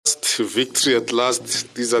victory at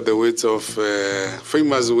last. These are the words of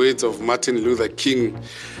famous words of Martin Luther King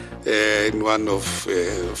in one of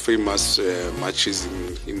famous marches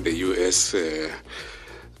in the U.S. The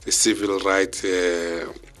civil rights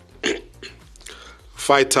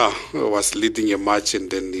fighter was leading a march, and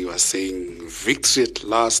then he was saying, victory at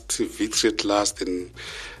last, and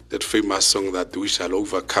that famous song that we shall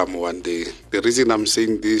overcome one day. The reason I'm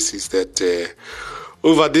saying this is that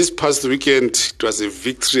over this past weekend, it was a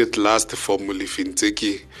victory at last for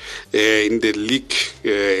Ntseki in the league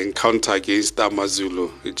encounter against Amazulu.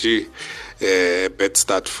 Bad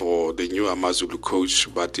start for the new Amazulu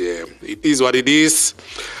coach, but it is what it is.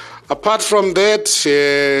 Apart from that,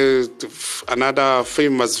 another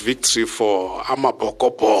famous victory for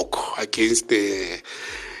Amabokobok against the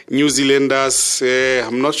New Zealanders.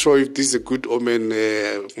 I'm not sure if this is a good omen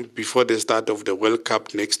before the start of the World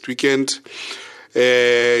Cup next weekend.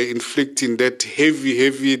 Inflicting that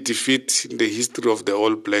heavy defeat in the history of the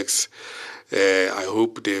All Blacks. I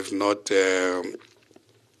hope they have not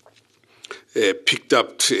picked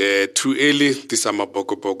up too early this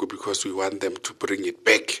Amabokoboko, because we want them to bring it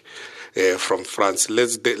back from France.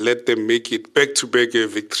 Let them make it back-to-back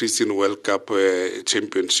victories in World Cup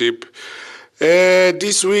championship.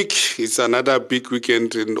 This week is another big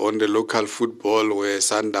weekend on the local football, where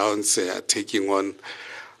Sundowns are taking on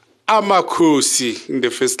Amakosi in the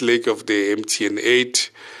first leg of the MTN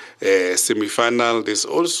 8 semi-final. There's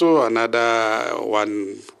also another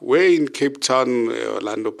one where in Cape Town,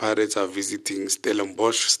 Orlando Pirates are visiting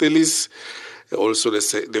Stellenbosch Steelers, also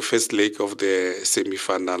the first leg of the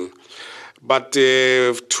semi-final. But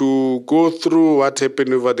to go through what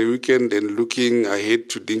happened over the weekend and looking ahead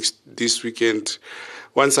to this weekend,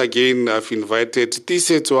 once again, I've invited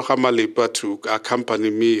Tshitso Malepa to accompany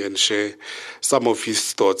me and share some of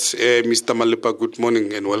his thoughts. Mr. Malepa, good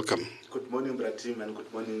morning and welcome. Good morning, Bratim, and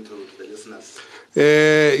good morning to the listeners.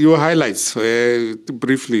 Your highlights,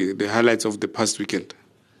 briefly, the highlights of the past weekend.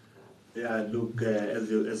 Yeah, look,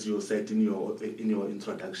 as you said in your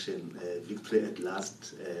introduction, victory at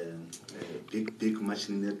last, big much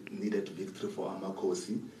needed victory for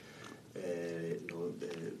Amakosi.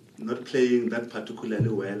 Not playing that particularly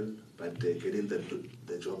well, but getting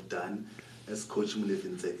the job done. As Coach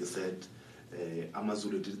Ntseki said,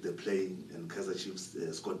 Amazulu did the playing and Kaizer Chiefs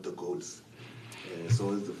scored the goals.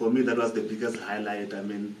 So for me, that was the biggest highlight. I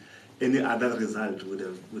mean, any other result would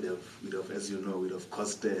have, as you know, would have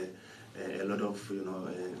cost a lot of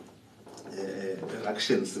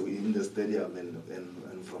reactions in the stadium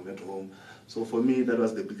and from at home. So for me, that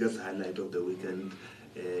was the biggest highlight of the weekend.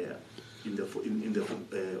 On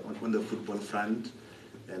the football front,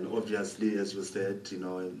 and obviously, as you said,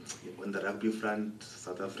 on the rugby front,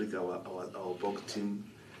 South Africa, our BOK team,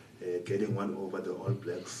 getting one over the All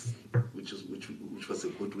Blacks, which was a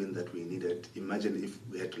good win that we needed. Imagine if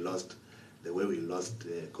we had lost the way we lost,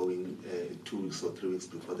 going 2 weeks or 3 weeks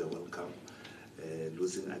before the World Cup,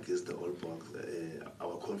 losing against the All Blacks,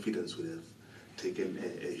 our confidence would have taken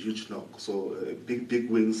a huge knock. So big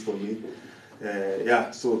wins for me.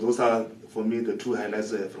 So those are, for me, the two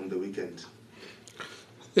highlights from the weekend.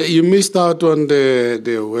 You missed out on the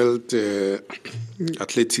World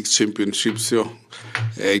Athletics Championships.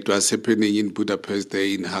 It was happening in Budapest, there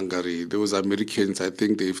in Hungary. Those Americans, I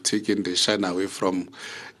think they've taken the shine away from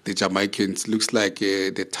the Jamaicans. Looks like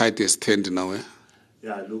the tide has turned now.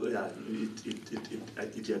 Yeah, look,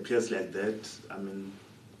 it appears like that. I mean,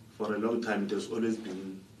 for a long time, there's always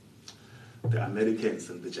been the Americans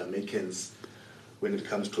and the Jamaicans when it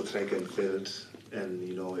comes to track and field, and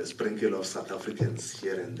a sprinkle of South Africans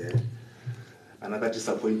here and there. Another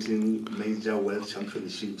disappointing major world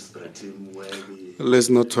championships, Bratim, where we... Let's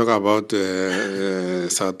not talk about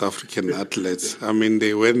South African athletes. I mean,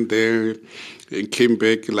 they went there and came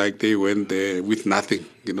back like they went there with nothing.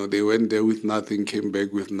 They went there with nothing, came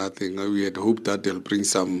back with nothing. We had hoped that they'll bring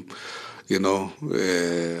some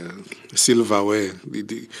silverware.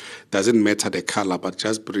 It doesn't matter the color, but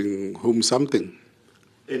just bring home something.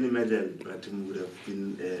 Any medal, Bratim, would have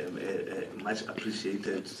been much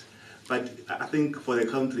appreciated. But I think for the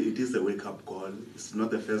country, it is a wake-up call. It's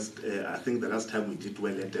not the first. I think the last time we did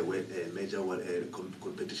well at a major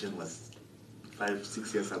competition was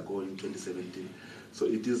 5-6 years ago in 2017. So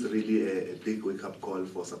it is really a big wake-up call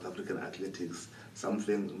for South African athletics.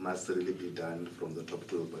 Something must really be done from the top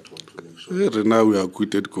to the bottom to make sure. Now we are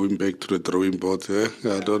good at going back to the drawing board.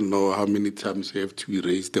 I don't know how many times we have to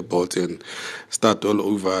erase the board and start all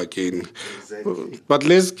over again. Exactly. But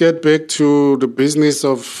let's get back to the business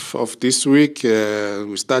of this week.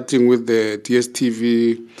 We're starting with the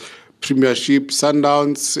DSTV Premiership.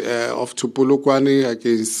 Sundowns off to Polokwane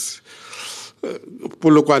against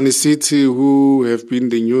Polokwane City, who have been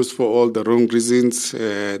the news for all the wrong reasons,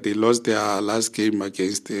 they lost their last game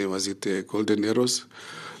against, Golden Arrows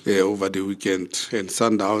over the weekend. And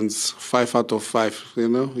Sundowns, 5 out of 5.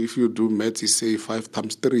 If you do maths, you say 5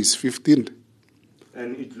 times 3 is 15.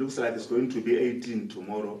 And it looks like it's going to be 18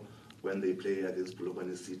 tomorrow when they play against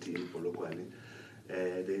Polokwane City in Polokwane.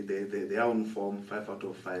 They are on form, 5 out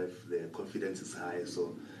of 5. Their confidence is high,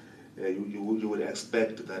 so you would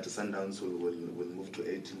expect that Sundowns will move to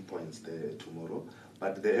 18 points there tomorrow.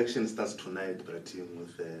 But the action starts tonight, Bratim,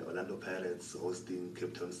 with Orlando Pirates hosting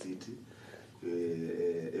Cape Town City.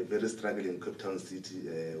 A very struggling Cape Town City,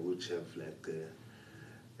 which have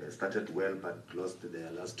started well but lost their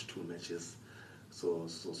last 2 matches. So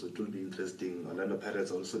it will be interesting. Orlando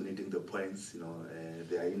Pirates also needing the points.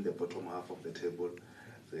 They are in the bottom half of the table.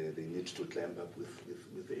 They need to climb up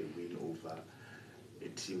with a win over a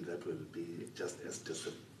team that will be just as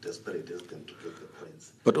desperate as them to get the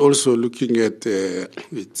points. But also looking at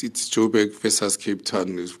it's Joburg versus Cape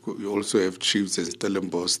Town, you also have Chiefs and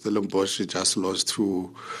Stellenbosch. Stellenbosch just lost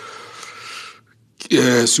to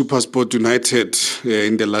SuperSport United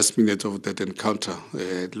in the last minute of that encounter.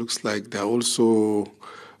 It looks like they're also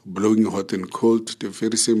blowing hot and cold. The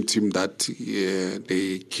very same team that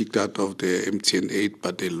they kicked out of the MTN 8,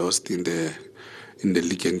 but they lost in the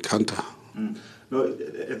league encounter. No,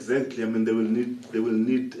 exactly. I mean, they will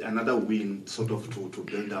need another win, sort of, to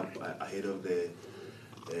build up ahead of the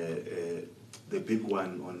big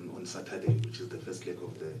one on Saturday, which is the first leg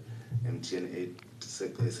of the MTN 8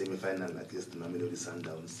 semi-final against the Mamelodi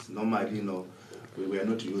Sundowns. Normally, we are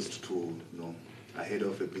not used to, ahead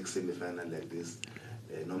of a big semi-final like this.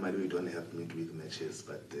 Normally, we don't have midweek matches,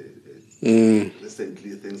 but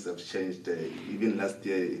recently things have changed. Even last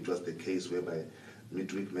year, it was the case whereby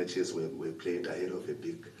midweek matches were played ahead of a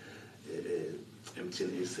big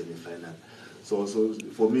MTN 8 semi-final. So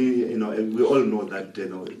for me, we all know that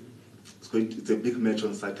it's a big match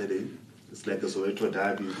on Saturday. It's like a Soweto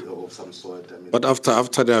derby of some sort. But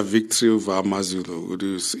after their victory over Amazulu,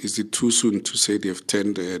 is it too soon to say they've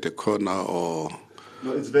turned the corner, or?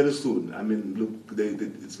 No, it's very soon. I mean, look,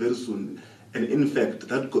 it's very soon. And in fact,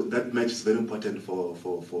 that match is very important for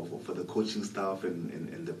the coaching staff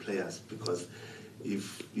and the players, because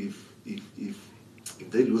if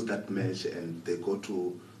they lose that match and they go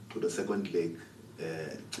to the second leg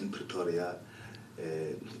in Pretoria,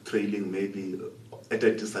 trailing maybe at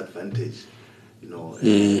a disadvantage,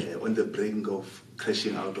 on the brink of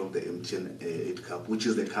crashing out of the MTN 8 Cup, which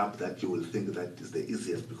is the cup that you will think that is the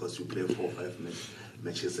easiest because you play 4 or 5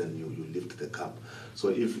 matches and you lift the cup. So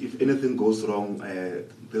if anything goes wrong,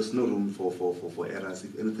 there's no room for errors.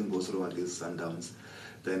 If anything goes wrong against Sundowns,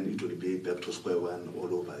 then it will be back to square one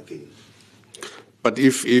all over again. But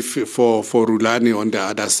if for Rulani on the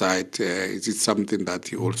other side, is it something that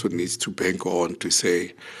he also needs to bank on to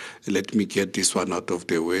say, let me get this one out of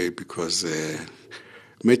the way, because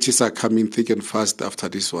matches are coming thick and fast after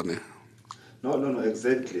this one? No,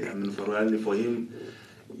 exactly. I mean, for Rulani, for him,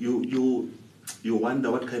 you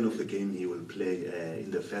wonder what kind of a game he will play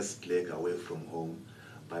in the first leg away from home.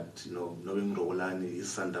 But knowing Rulani, his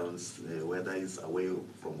Sundowns, whether he's away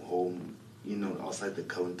from home, outside the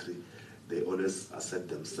country, they always assert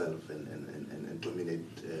themselves and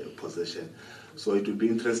dominate possession. So it will be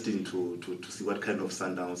interesting to see what kind of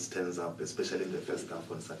Sundowns turns up, especially in the first half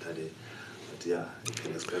on Saturday. But yeah, you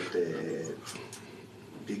can expect a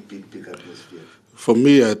big atmosphere. For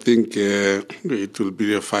me, I think it will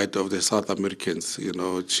be a fight of the South Americans.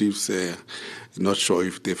 Chiefs, not sure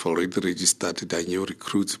if they've already registered their new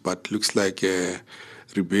recruits, but looks like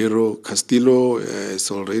Ribeiro Castillo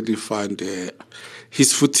has already found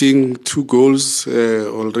his footing, 2 goals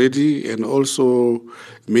already, and also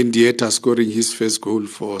Mendieta scoring his first goal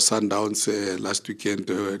for Sundowns last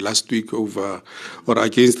week over or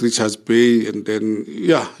against Richards Bay, and then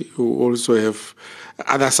you also have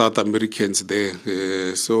other South Americans there.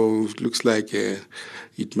 So it looks like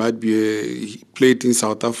it might be played in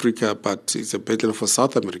South Africa, but it's a battle for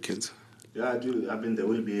South Americans. Yeah, I mean, there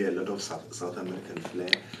will be a lot of South American flair,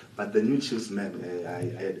 but the new Chiefs man,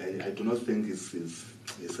 I do not think is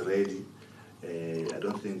ready. I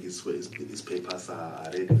don't think his papers are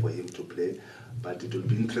ready for him to play, but it will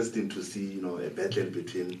be interesting to see, a battle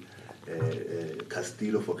between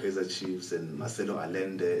Castillo for Kaizer Chiefs and Marcelo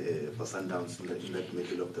Allende for Sundowns in that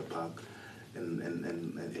middle of the park, and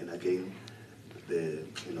again,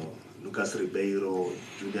 Lucas Ribeiro,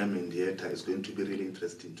 Julian Mendieta is going to be really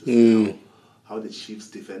interesting to see how the Chiefs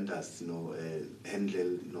defenders,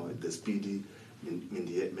 handle, the speedy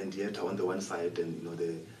Mendieta on the one side and,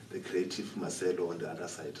 the creative Marcelo on the other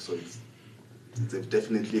side. So it's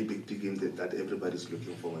definitely a big game that everybody's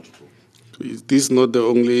looking forward to. This is not the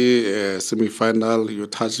only semi-final. You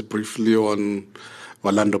touched briefly on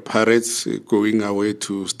Orlando Pirates going away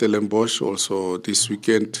to Stellenbosch also this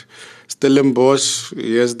weekend. Stellenbosch,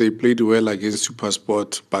 yes, they played well against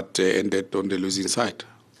SuperSport, but ended on the losing side.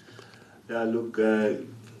 Yeah, look,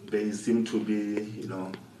 they seem to be,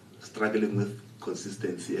 struggling with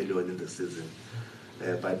consistency early on in the season.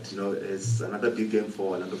 But it's another big game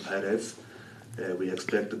for Orlando Pirates. We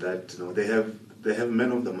expect that they have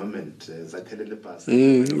men of the moment. Zakele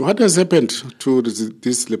Lepasa. What has happened to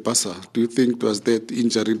this Lepasa? Do you think it was that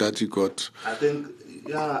injury that he got? I think.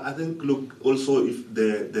 Look, also if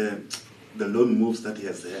the loan moves that he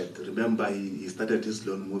has had. Remember, he started his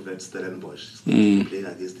loan move at Stellenbosch, playing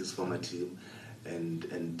against his former team,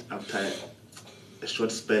 and after a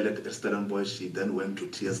short spell at Stellenbosch, he then went to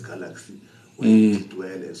TS Galaxy, where he did well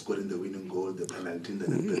and scoring the winning goal, the penalty in the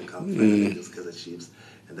Nedbank Cup final against Kaizer Chiefs.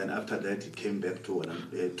 And then after that, he came back to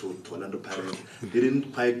Orlando Pirates.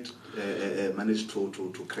 Didn't quite manage to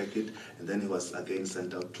crack it. And then he was again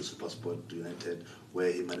sent out to SuperSport United, where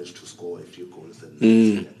he managed to score a few goals.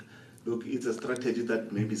 And look, it's a strategy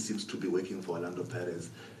that maybe seems to be working for Orlando Pirates.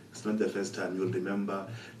 It's not the first time. You'll remember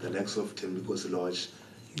the likes of Thembiko Lodge.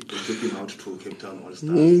 They took him out to Cape Town All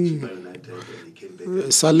Stars, Chiba United, and he came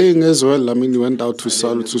back. Saling as well. I mean, he went out to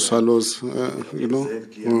Swallows, Exactly.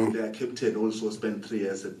 Their captain also spent 3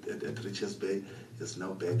 years at Richards Bay. Is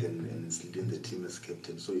now back and is leading the team as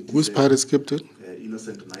captain. So who's Pirates captain?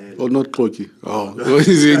 Innocent Mayele. Oh, not Cloaky. Oh, no.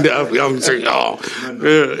 He's in the. I'm saying, No.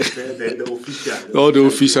 The official. Oh, the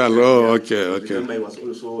official. Oh, okay. Remember, he was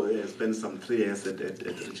also spent some 3 years at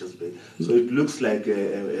Richards Bay. So it looks like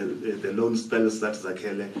the loan spell that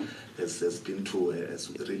Zakele has been to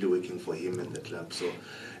is really working for him and the club. So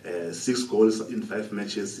 6 goals in 5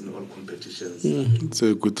 matches in all competitions. It's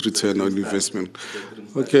a good return on investment.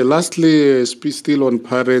 Okay, lastly, still on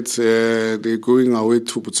Pirates, they're going away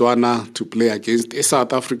to Botswana to play against a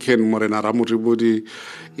South African, Morena Ramoribodi,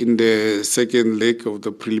 in the second leg of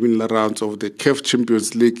the preliminary rounds of the CAF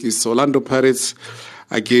Champions League. Is Orlando Pirates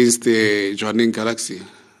against the Jwaneng Galaxy?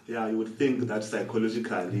 Yeah, you would think that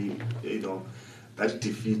psychologically, that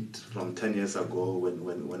defeat from 10 years ago when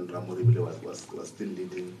Ramoribile was still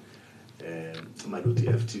leading Maluti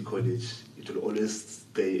FT College, it will always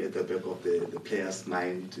stay at the back of the players'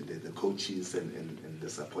 mind, the coaches and the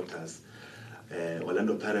supporters.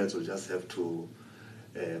 Orlando Pirates will just have to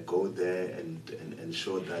go there and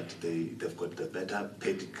show that they've got the better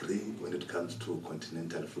pedigree when it comes to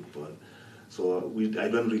continental football. So I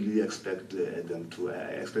don't really expect them to.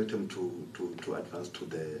 I expect them to advance to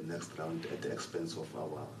the next round at the expense of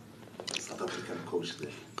our South African coach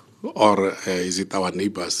there. Or is it our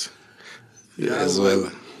neighbors as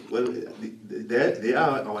well? Well, they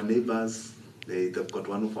are our neighbors. They've got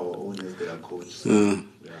one of our own as their coach. So,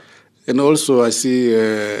 And also, I see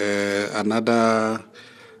another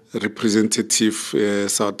representative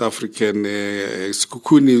South African,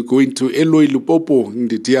 Skukuni, going to Eloy Lupopo in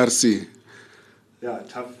the DRC. Yeah,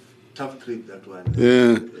 tough trip, that one.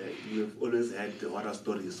 Yeah. We've always had the horror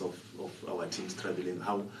stories of our teams traveling,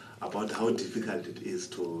 about how difficult it is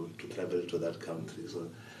to travel to that country. So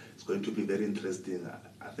it's going to be very interesting.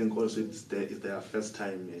 I think also it's their first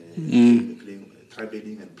time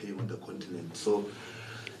traveling and playing on the continent. So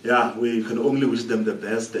yeah, we can only wish them the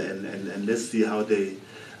best, and let's see how they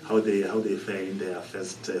fare in their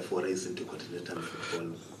first forays into continental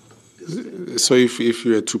football. So if you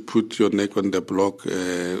were to put your neck on the block,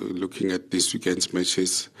 looking at this weekend's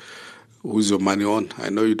matches, who's your money on? I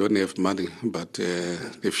know you don't have money, but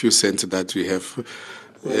a few cents that we have.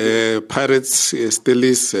 Pirates,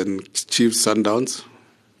 Steelers, and Chiefs, Sundowns.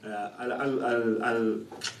 I'll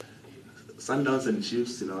Sundowns and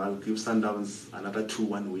Chiefs. I'll give Sundowns another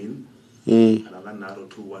 2-1 win, another narrow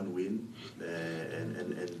 2-1 win,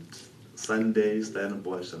 and Sunday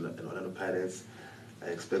Stellenbosch and Orlando Pirates. I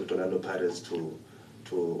expect Orlando Pirates to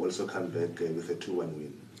also come back with a 2-1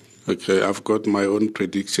 win. Okay, I've got my own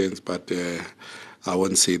predictions, but I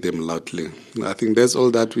won't say them loudly. I think that's all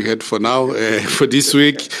that we had for now, for this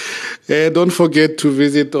week. Don't forget to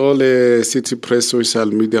visit all City Press social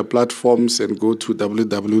media platforms and go to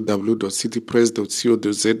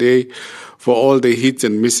www.citypress.co.za for all the hits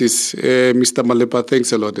and misses. Mr. Malepa,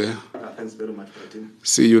 thanks a lot. Thanks very much, Martin.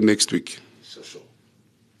 See you next week.